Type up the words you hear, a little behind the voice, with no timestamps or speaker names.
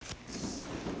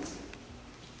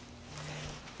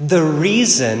The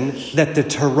reason that the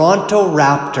Toronto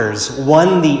Raptors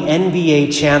won the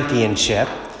NBA championship...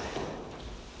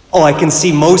 Oh, I can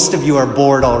see most of you are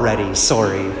bored already.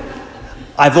 Sorry.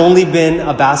 I've only been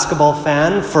a basketball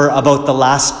fan for about the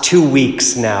last 2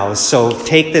 weeks now, so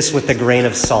take this with a grain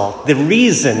of salt. The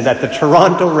reason that the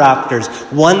Toronto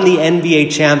Raptors won the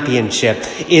NBA championship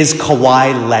is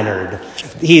Kawhi Leonard.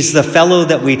 He's the fellow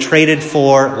that we traded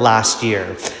for last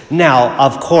year. Now,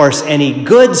 of course, any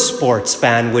good sports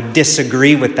fan would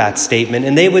disagree with that statement,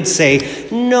 and they would say,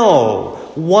 no,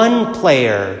 one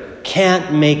player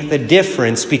can't make the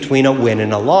difference between a win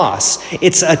and a loss.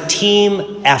 It's a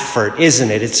team effort,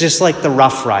 isn't it? It's just like the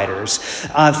Rough Riders.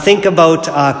 Think about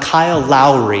Kyle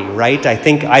Lowry, right?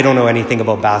 I don't know anything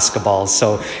about basketball,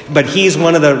 but he's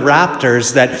one of the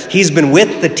Raptors that he's been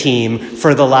with the team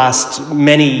for the last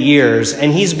many years,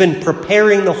 and he's been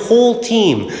preparing the whole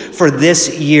team for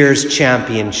this year's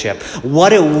championship.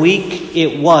 What a week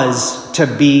it was to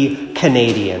be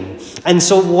Canadian. And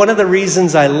so one of the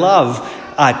reasons I love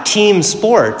team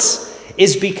sports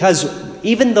is because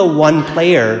even though one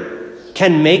player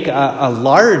can make a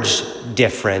large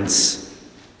difference,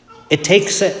 it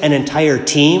takes an entire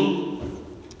team,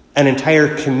 an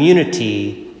entire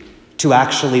community to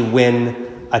actually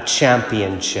win a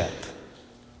championship.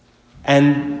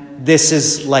 And this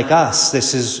is like us.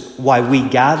 This is why we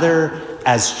gather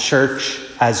as church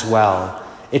as well.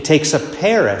 It takes a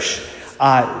parish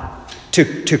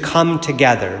to come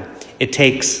together. It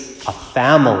takes a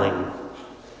family.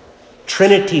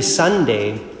 Trinity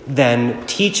Sunday then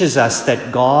teaches us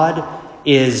that God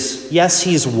is, yes,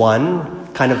 he's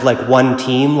one, kind of like one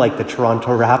team, like the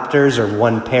Toronto Raptors, or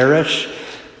one parish,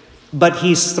 but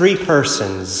he's three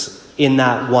persons in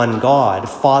that one God,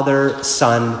 Father,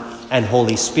 Son, and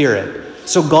Holy Spirit.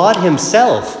 So God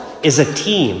himself is a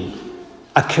team,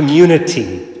 a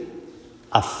community,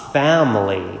 a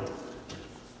family,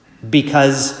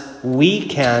 because we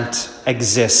can't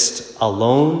exist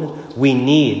alone. We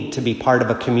need to be part of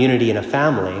a community and a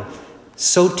family.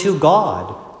 So too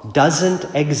God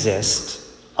doesn't exist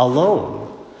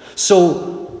alone.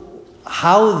 So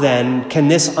how then can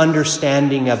this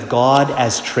understanding of God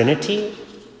as Trinity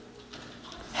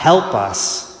help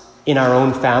us in our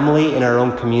own family, in our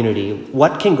own community?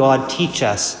 What can God teach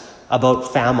us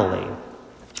about family?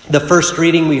 The first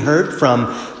reading we heard from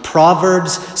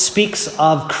Proverbs speaks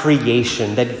of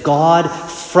creation, that God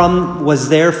was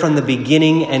there from the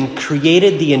beginning and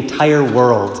created the entire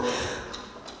world.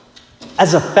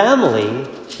 As a family,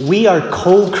 we are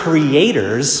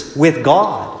co-creators with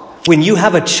God. When you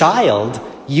have a child,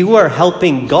 you are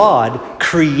helping God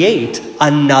create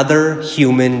another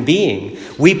human being.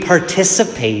 We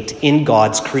participate in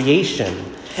God's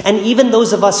creation. And even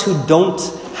those of us who don't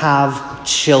have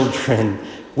children,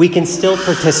 we can still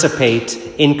participate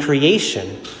in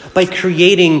creation by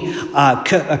creating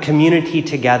a community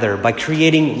together, by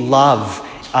creating love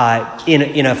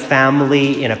in a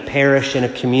family, in a parish, in a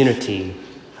community,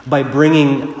 by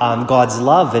bringing God's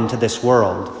love into this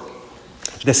world.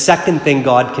 The second thing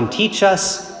God can teach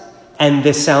us, and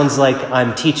this sounds like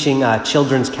I'm teaching a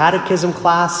children's catechism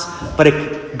class,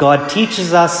 but God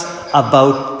teaches us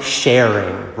about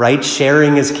sharing, right?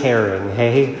 Sharing is caring,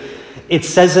 hey? It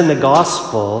says in the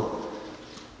gospel,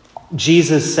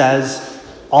 Jesus says,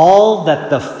 all that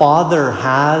the Father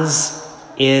has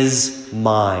is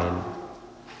mine.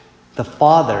 The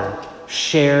Father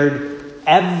shared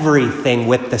everything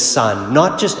with the Son.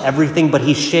 Not just everything, but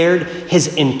he shared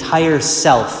his entire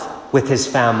self with his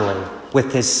family,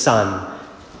 with his Son.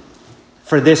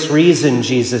 For this reason,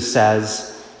 Jesus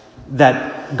says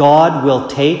that God will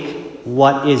take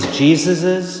what is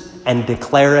Jesus's and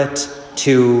declare it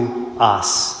to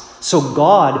us. So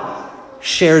God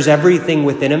shares everything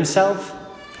within himself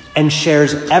and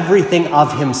shares everything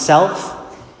of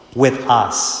himself with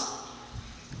us.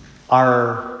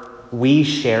 Are we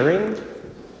sharing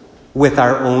with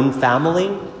our own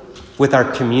family, with our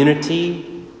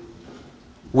community,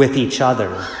 with each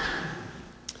other?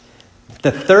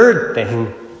 The third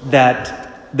thing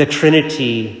that the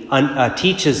Trinity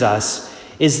teaches us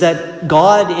is that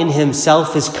God in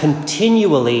himself is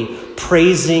continually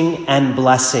praising and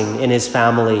blessing in his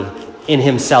family, in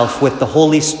himself, with the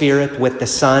Holy Spirit, with the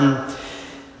Son.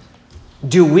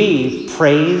 Do we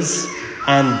praise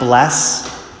and bless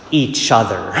each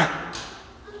other?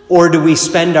 Or do we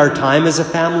spend our time as a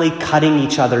family cutting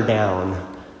each other down?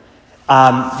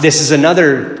 This is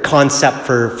another concept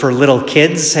for little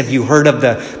kids. Have you heard of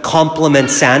the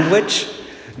compliment sandwich?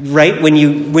 Right? When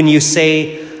you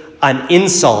say an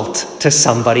insult to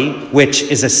somebody, which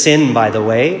is a sin, by the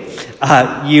way,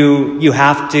 you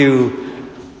have to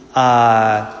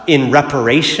in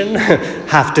reparation,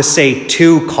 have to say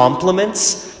 2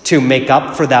 compliments to make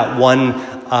up for that one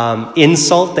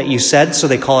insult that you said. So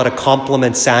they call it a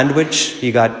compliment sandwich.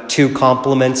 You got 2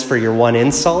 compliments for your 1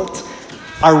 insult.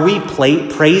 Are we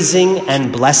praising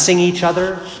and blessing each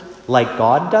other like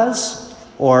God does?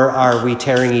 Or are we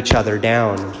tearing each other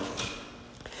down?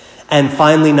 And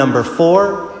finally, number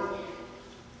 4,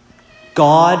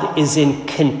 God is in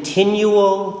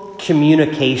continual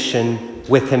communication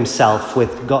with himself,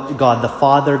 with God the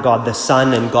Father, God the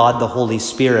Son, and God the Holy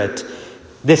Spirit.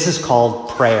 This is called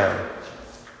prayer.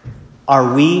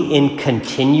 Are we in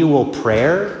continual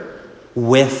prayer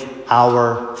with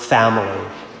our family?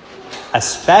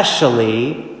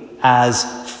 Especially as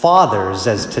fathers,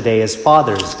 as today is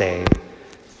Father's Day.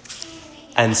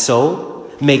 And so,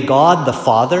 may God the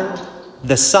Father,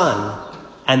 the Son,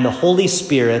 and the Holy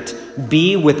Spirit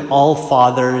be with all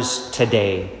fathers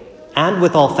today and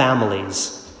with all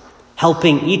families,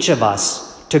 helping each of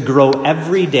us to grow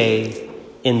every day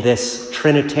in this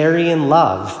Trinitarian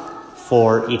love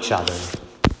for each other.